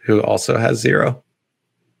Hoppy, who also has 0.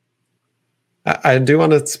 I do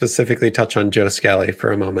want to specifically touch on Joe Scally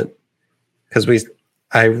for a moment, because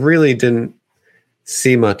I really didn't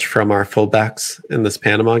see much from our fullbacks in this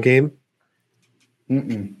Panama game.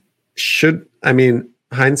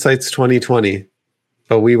 Hindsight's 2020,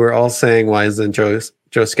 but we were all saying, why isn't Joe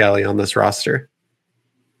Scally on this roster?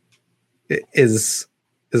 Is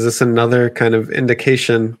this another kind of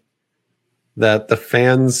indication that the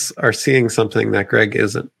fans are seeing something that Greg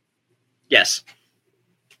isn't? Yes.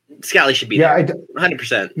 Scally should be there.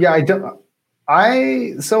 100%. Yeah,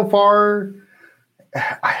 so far,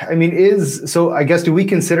 I mean, I guess, do we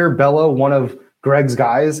consider Bello one of Greg's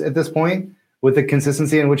guys at this point with the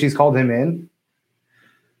consistency in which he's called him in?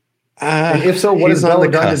 And if so, what has Bello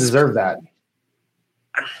done to deserve that?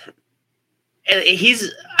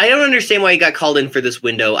 I don't understand why he got called in for this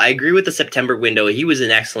window. I agree with the September window. He was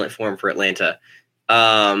in excellent form for Atlanta.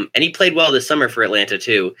 And he played well this summer for Atlanta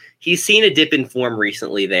too. He's seen a dip in form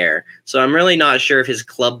recently there. So I'm really not sure if his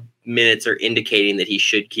club minutes are indicating that he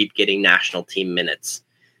should keep getting national team minutes,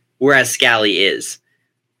 whereas Scally is.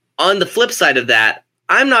 On the flip side of that,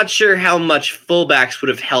 I'm not sure how much fullbacks would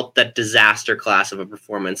have helped that disaster class of a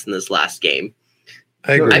performance in this last game.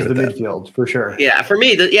 I agree with the that. midfield for sure. Yeah, for me,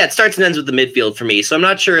 it starts and ends with the midfield for me. So I'm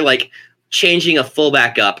not sure, like, changing a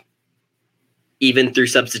fullback up, even through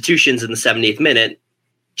substitutions in the 70th minute,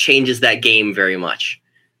 changes that game very much.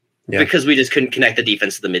 Yeah. Because we just couldn't connect the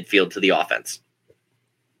defense to the midfield to the offense.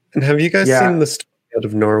 And have you guys seen the story out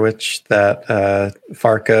of Norwich that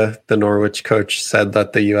Farke, the Norwich coach, said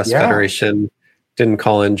that the U.S. Federation didn't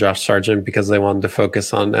call in Josh Sargent because they wanted to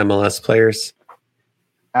focus on MLS players?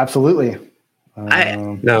 Absolutely.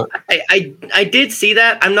 I did see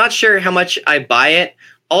that. I'm not sure how much I buy it.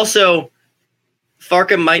 Also,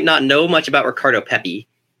 Farke might not know much about Ricardo Pepi.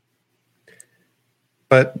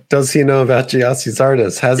 But does he know about Gyasi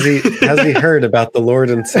Zardes? Has he heard about the Lord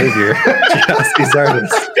and Savior, Gyasi Zardes?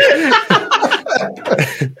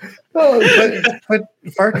 but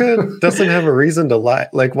Farke doesn't have a reason to lie.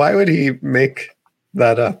 Like, why would he make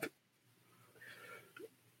that up?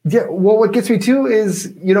 Yeah, well, what gets me too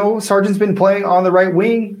is, Sargent's been playing on the right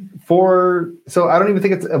wing so I don't even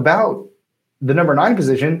think it's about the number 9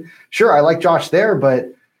 position. Sure, I like Josh there,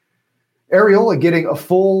 but Areola getting a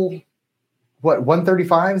full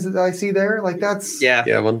 135 that I see there? Like, that's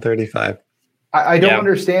 135. I don't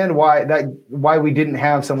understand why we didn't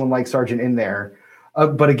have someone like Sargent in there.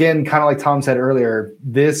 But again, kind of like Tom said earlier,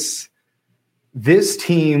 this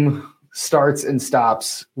team starts and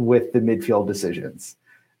stops with the midfield decisions.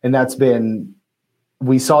 And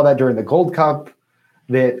we saw that during the Gold Cup,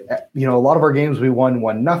 that, a lot of our games we won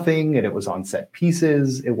 1-0, and it was on set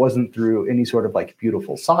pieces. It wasn't through any sort of like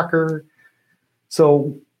beautiful soccer.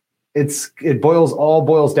 So it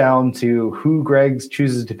boils down to who Greg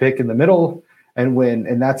chooses to pick in the middle and win.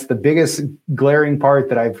 And that's the biggest glaring part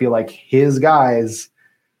that I feel like his guys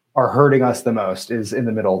are hurting us the most, is in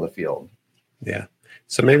the middle of the field. Yeah.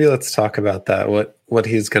 So maybe let's talk about that, what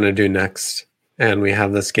he's going to do next. And we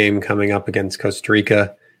have this game coming up against Costa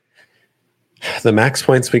Rica. The max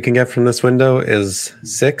points we can get from this window is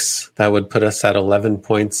 6. That would put us at 11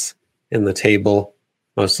 points in the table.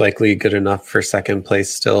 Most likely good enough for second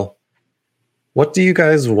place still. What do you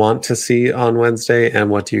guys want to see on Wednesday, and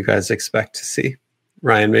what do you guys expect to see?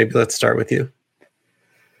 Ryan, maybe let's start with you.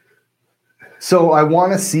 So I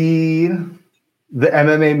want to see the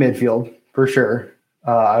MMA midfield for sure.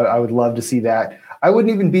 I would love to see that. I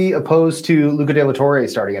wouldn't even be opposed to Luca De La Torre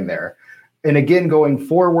starting in there. And again, going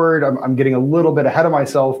forward, I'm getting a little bit ahead of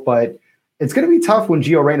myself, but it's going to be tough when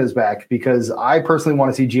Gio Reyna's back, because I personally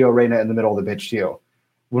want to see Gio Reyna in the middle of the pitch too.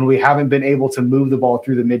 When we haven't been able to move the ball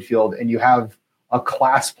through the midfield, and you have a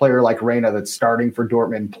class player like Reyna that's starting for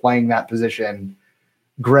Dortmund playing that position.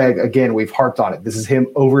 Greg, again, we've harped on it. This is him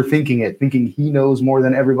overthinking it, thinking he knows more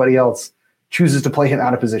than everybody else, chooses to play him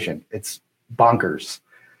out of position. It's bonkers.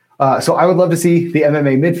 So I would love to see the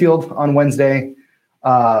MMA midfield on Wednesday.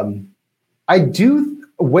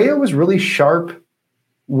 Weah was really sharp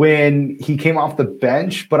when he came off the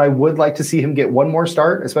bench, but I would like to see him get one more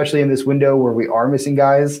start, especially in this window where we are missing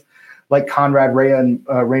guys like Conrad, Reyna,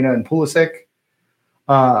 and Pulisic.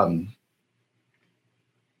 And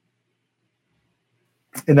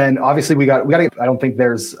then obviously we got I don't think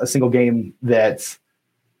there's a single game that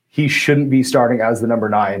he shouldn't be starting as the number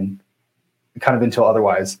 9, kind of until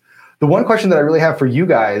otherwise. The one question that I really have for you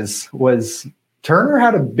guys was, Turner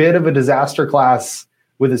had a bit of a disaster class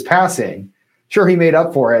with his passing. Sure, he made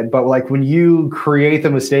up for it, but like when you create the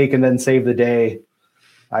mistake and then save the day,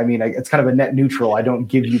 I mean, it's kind of a net neutral. I don't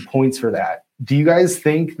give you points for that. Do you guys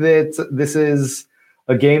think that this is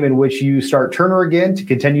a game in which you start Turner again to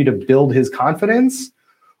continue to build his confidence?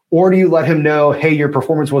 Or do you let him know, hey, your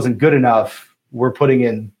performance wasn't good enough, we're putting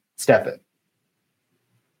in Steffen?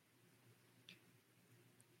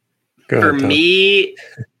 For me,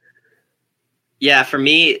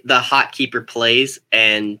 the hot keeper plays,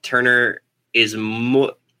 and Turner is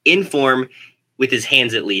more in form with his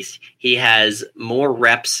hands, at least. He has more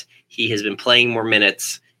reps. He has been playing more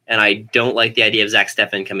minutes, and I don't like the idea of Zach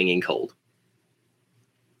Steffen coming in cold.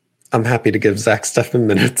 I'm happy to give Zach Steffen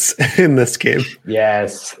minutes in this game.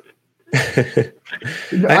 Yes. I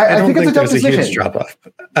think it's a tough decision. Huge drop off.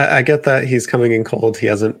 I get that he's coming in cold. He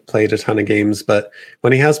hasn't played a ton of games, but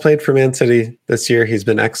when he has played for Man City this year, he's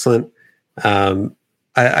been excellent.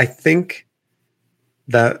 I think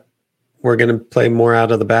that we're going to play more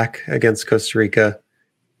out of the back against Costa Rica.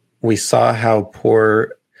 We saw how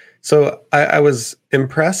poor. So I was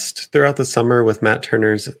impressed throughout the summer with Matt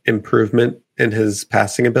Turner's improvement in his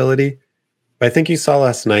passing ability. But I think you saw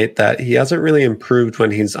last night that he hasn't really improved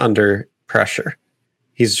when he's under pressure.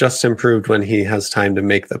 He's just improved when he has time to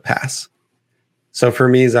make the pass. So for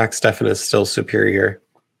me, Zach Steffen is still superior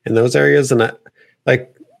in those areas. And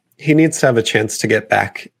he needs to have a chance to get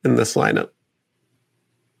back in this lineup.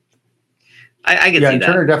 I can see that.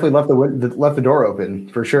 Turner definitely left the door open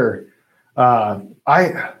for sure.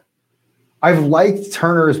 I've liked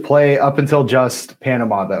Turner's play up until just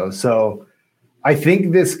Panama, though. So I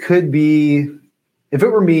think this could be, if it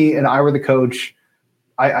were me and I were the coach,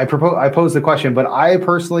 I pose the question, but I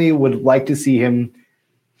personally would like to see him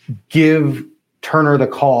give Turner the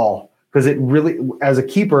call, because it really, as a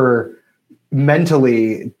keeper,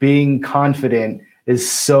 mentally being confident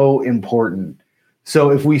is so important.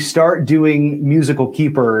 So if we start doing musical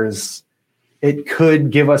keepers, it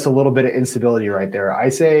could give us a little bit of instability right there. I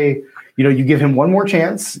say, you give him one more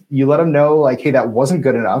chance. You let him know, like, hey, that wasn't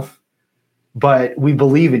good enough, but we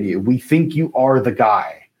believe in you. We think you are the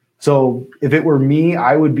guy. So if it were me,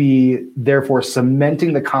 I would be therefore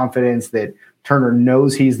cementing the confidence that Turner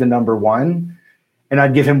knows he's the number one, and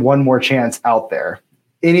I'd give him one more chance out there.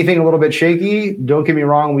 Anything a little bit shaky, don't get me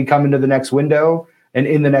wrong, we come into the next window, and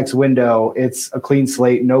in the next window, it's a clean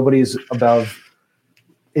slate. Nobody's above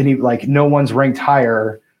any, no one's ranked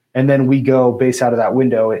higher. And then we go base out of that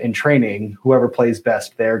window in training. Whoever plays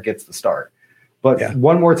best there gets the start. But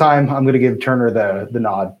One more time, I'm going to give Turner the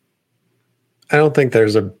nod. I don't think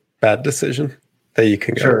there's a bad decision that you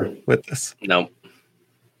can go with this. No.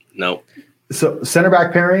 So center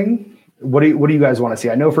back pairing, what do you guys want to see?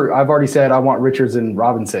 I've already said I want Richards and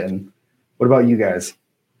Robinson. What about you guys?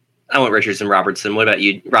 I want Richards and Robertson. What about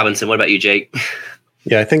you, Robinson? What about you, Jake?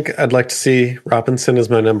 Yeah, I think I'd like to see Robinson as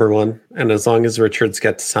my number one. And as long as Richards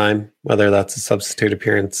gets time, whether that's a substitute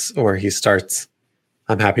appearance or he starts,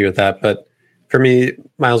 I'm happy with that. But for me,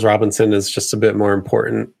 Miles Robinson is just a bit more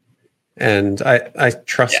important. And I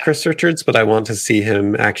trust Chris Richards, but I want to see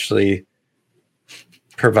him actually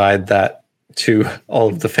provide that to all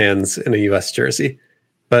of the fans in a U.S. jersey.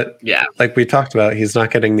 But like we talked about, he's not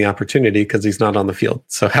getting the opportunity because he's not on the field.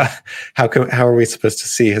 So how are we supposed to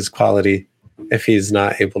see his quality if he's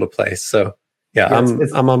not able to play? So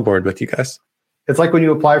I'm on board with you guys. It's like when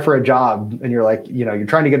you apply for a job and you're like, you're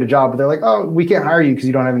trying to get a job, but they're like, oh, we can't hire you because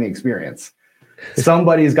you don't have any experience.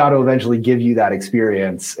 Somebody's got to eventually give you that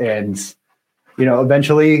experience. And,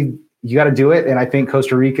 eventually you got to do it. And I think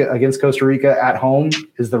Costa Rica at home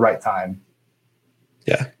is the right time.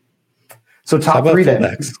 Yeah. So top three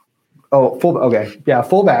then. Oh, okay. Yeah.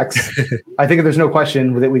 Fullbacks. I think there's no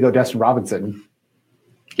question that we go Destin Robinson.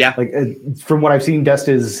 Yeah. From what I've seen, Dest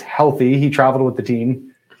is healthy. He traveled with the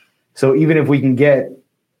team. So even if we can get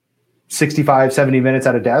 65, 70 minutes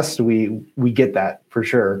out of Dest, we get that for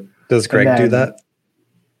sure. Does Greg do that?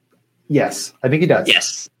 Yes, I think he does.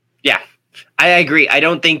 Yes. Yeah. I agree. I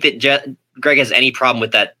don't think that Greg has any problem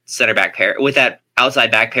with that center back pair, with that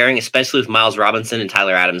outside back pairing, especially with Miles Robinson and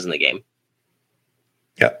Tyler Adams in the game.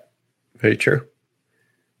 Yeah. Very true.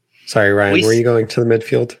 Sorry, Ryan, were you going to the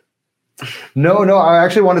midfield? No. I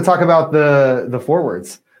actually want to talk about the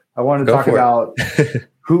forwards. I wanted to talk about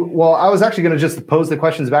who. Well, I was actually going to just pose the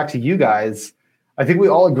questions back to you guys. I think we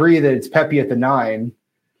all agree that it's Pepe at the 9.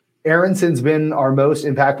 Aaronson's been our most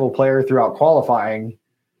impactful player throughout qualifying.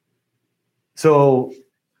 So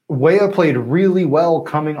Weah played really well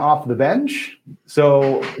coming off the bench.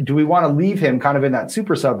 So do we want to leave him kind of in that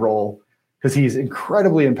super sub role? Because he's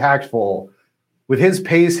incredibly impactful with his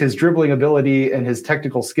pace, his dribbling ability, and his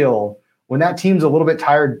technical skill. When that team's a little bit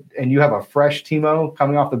tired and you have a fresh Timo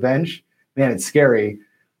coming off the bench, man, it's scary.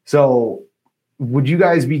 So would you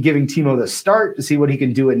guys be giving Timo the start to see what he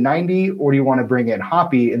can do at 90, or do you want to bring in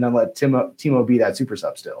Hoppy and then let Timo be that super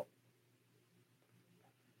sub still?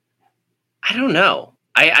 I don't know.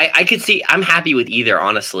 I could see, I'm happy with either,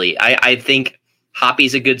 honestly. I think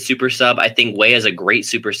Hoppy's a good super sub. I think Weah is a great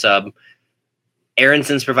super sub.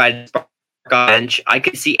 Aaronson's provided spark on bench. I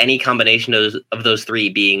could see any combination of those three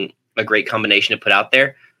being a great combination to put out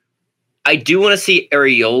there. I do want to see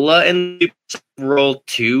Areola in the super sub role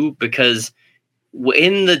too, because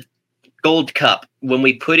in the Gold Cup, when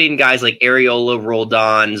we put in guys like Areola,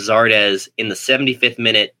 Roldan, Zardes in the 75th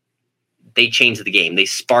minute, they changed the game. They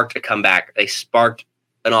sparked a comeback. They sparked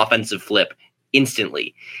an offensive flip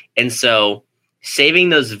instantly. And so saving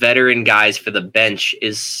those veteran guys for the bench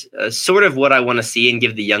is sort of what I want to see and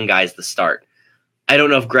give the young guys the start. I don't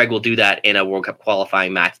know if Greg will do that in a World Cup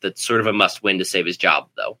qualifying match. That's sort of a must-win to save his job,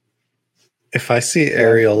 though. If I see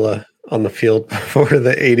Areola on the field before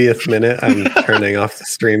the 80th minute, I'm turning off the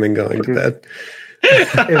stream and going to bed.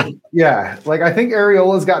 I think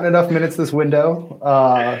Areola's gotten enough minutes this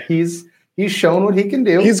window. He's shown what he can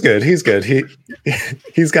do. He's good. He's got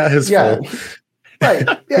his full. Right.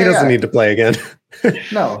 Yeah, he doesn't need to play again.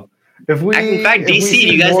 No. In fact, DC,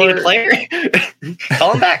 do you guys need a player?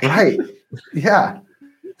 Call him back. Right. Yeah.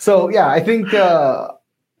 So I think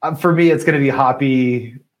for me it's going to be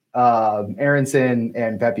Hoppy, Aronson,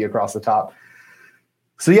 and Pepe across the top.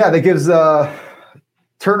 So that gives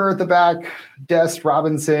Turner at the back, Dest,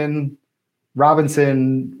 Robinson,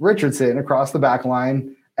 Richardson across the back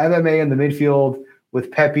line, MMA in the midfield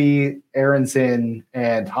with Pepe, Aronson,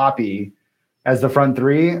 and Hoppy as the front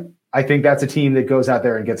three. I think that's a team that goes out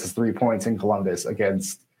there and gets us 3 points in Columbus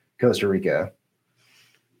against Costa Rica.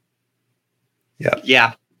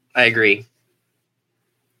 Yeah, I agree.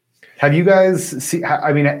 Have you guys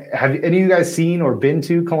have any of you guys seen or been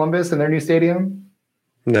to Columbus and their new stadium?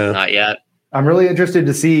 No, not yet. I'm really interested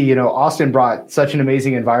to see, Austin brought such an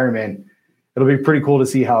amazing environment. It'll be pretty cool to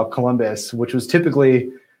see how Columbus, which was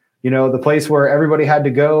typically, the place where everybody had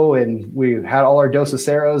to go, and we had all our Dos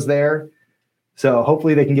Aceros there. So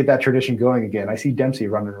hopefully they can get that tradition going again. I see Dempsey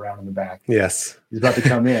running around in the back. Yes. He's about to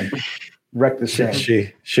come in, wreck the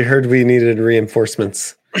thing. She heard we needed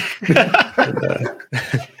reinforcements.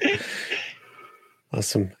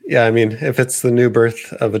 Awesome. Yeah, I mean, if it's the new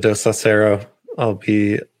birth of a Dos Acero, I'll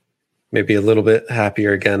be maybe a little bit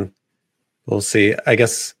happier again. We'll see. I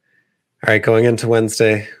guess, all right, going into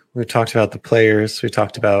Wednesday, we talked about the players. We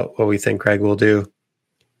talked about what we think Greg will do.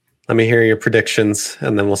 Let me hear your predictions,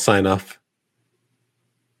 and then we'll sign off.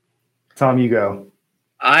 Tom, you go.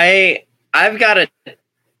 I've got an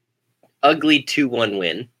ugly 2-1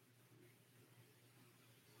 win.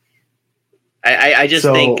 I just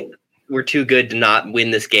think we're too good to not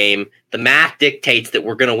win this game. The math dictates that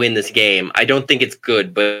we're going to win this game. I don't think it's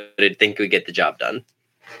good, but I think we get the job done.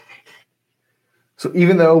 So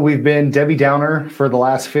even though we've been Debbie Downer for the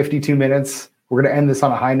last 52 minutes, we're going to end this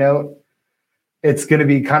on a high note. It's going to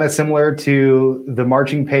be kind of similar to the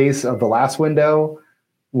marching pace of the last window,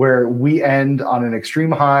 where we end on an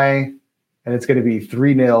extreme high, and it's going to be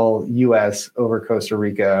 3-0 U.S. over Costa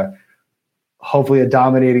Rica. Hopefully a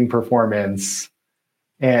dominating performance,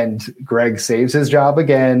 and Greg saves his job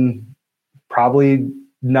again, probably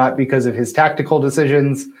not because of his tactical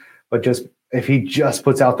decisions, but just if he just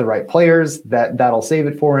puts out the right players, that'll save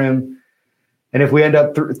it for him. And if we end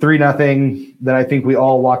up 3-0, then I think we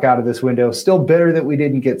all walk out of this window still bitter that we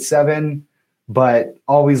didn't get 7, but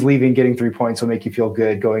always getting 3 points will make you feel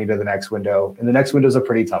good going into the next window. And the next window is a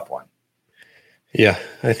pretty tough one. Yeah,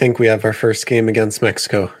 I think we have our first game against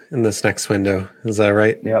Mexico in this next window. Is that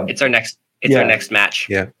right? Yeah, it's our next match.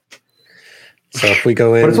 Yeah. So if we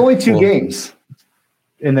go in, but it's only 2 games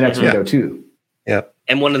in the next window too. Yeah,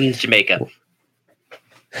 and one of them is Jamaica.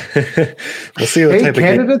 We'll see what type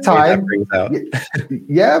Canada of game tied. that brings out.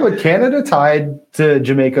 Yeah, but Canada tied to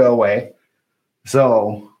Jamaica away.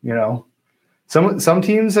 So some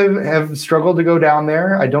teams have struggled to go down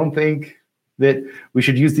there. I don't think that we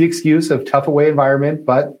should use the excuse of tough away environment,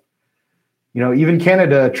 but even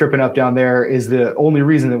Canada tripping up down there is the only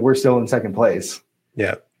reason that we're still in second place.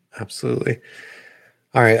 Yeah, absolutely.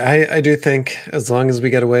 All right. I do think as long as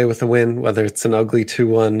we get away with a win, whether it's an ugly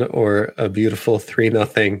 2-1 or a beautiful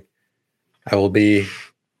 3-0, I will be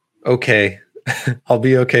okay. I'll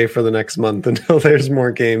be okay for the next month until there's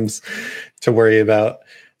more games to worry about.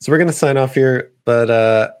 So we're going to sign off here,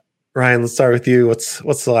 but Ryan, let's start with you.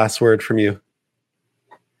 What's the last word from you?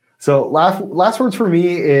 So last words for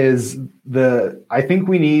me is I think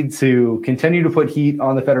we need to continue to put heat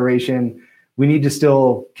on the Federation. We need to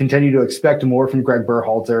still continue to expect more from Greg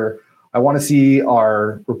Berhalter. I want to see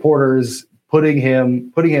our reporters putting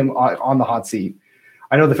him on the hot seat.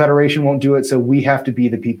 I know the Federation won't do it, so we have to be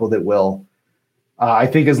the people that will. I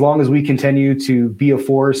think as long as we continue to be a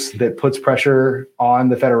force that puts pressure on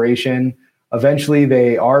the Federation, eventually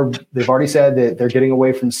they've already said that they're getting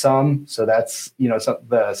away from some. So that's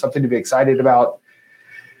something to be excited about.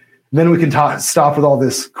 Then we can stop with all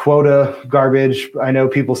this quota garbage. I know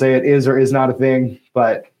people say it is or is not a thing,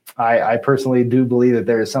 but I personally do believe that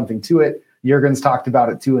there is something to it. Jurgen's talked about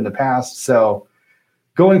it too in the past. So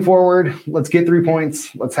going forward, let's get 3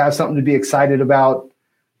 points. Let's have something to be excited about.